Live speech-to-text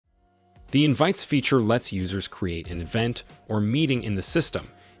The Invites feature lets users create an event or meeting in the system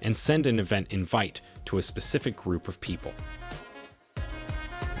and send an event invite to a specific group of people.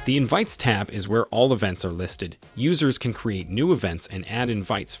 The Invites tab is where all events are listed. Users can create new events and add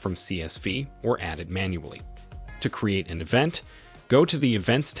invites from CSV or add it manually. To create an event, go to the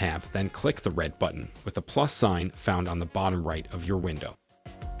Events tab, then click the red button with a plus sign found on the bottom right of your window.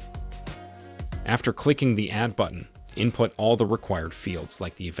 After clicking the Add button, input all the required fields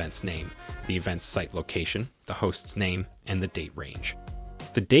like the event's name, the event's site location, the host's name, and the date range.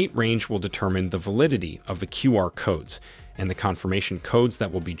 The date range will determine the validity of the QR codes and the confirmation codes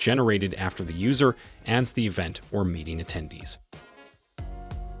that will be generated after the user adds the event or meeting attendees.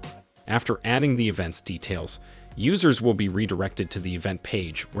 After adding the event's details, users will be redirected to the event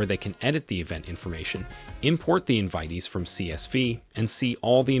page where they can edit the event information, import the invitees from CSV, and see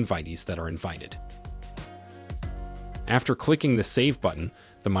all the invitees that are invited. After clicking the Save button,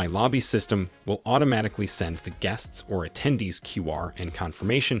 the MyLobby system will automatically send the guests or attendees QR and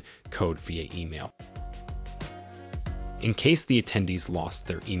confirmation code via email. In case the attendees lost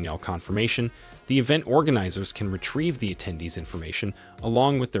their email confirmation, the event organizers can retrieve the attendees' information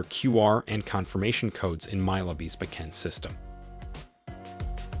along with their QR and confirmation codes in MyLobby's backend system.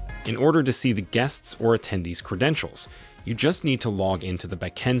 In order to see the guests or attendees' credentials, you just need to log into the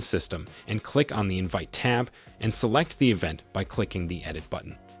backend system and click on the Invite tab and select the event by clicking the Edit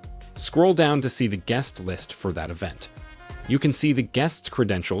button. Scroll down to see the guest list for that event. You can see the guest's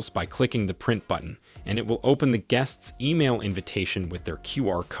credentials by clicking the Print button, and it will open the guest's email invitation with their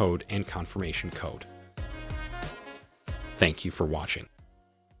QR code and confirmation code. Thank you for watching.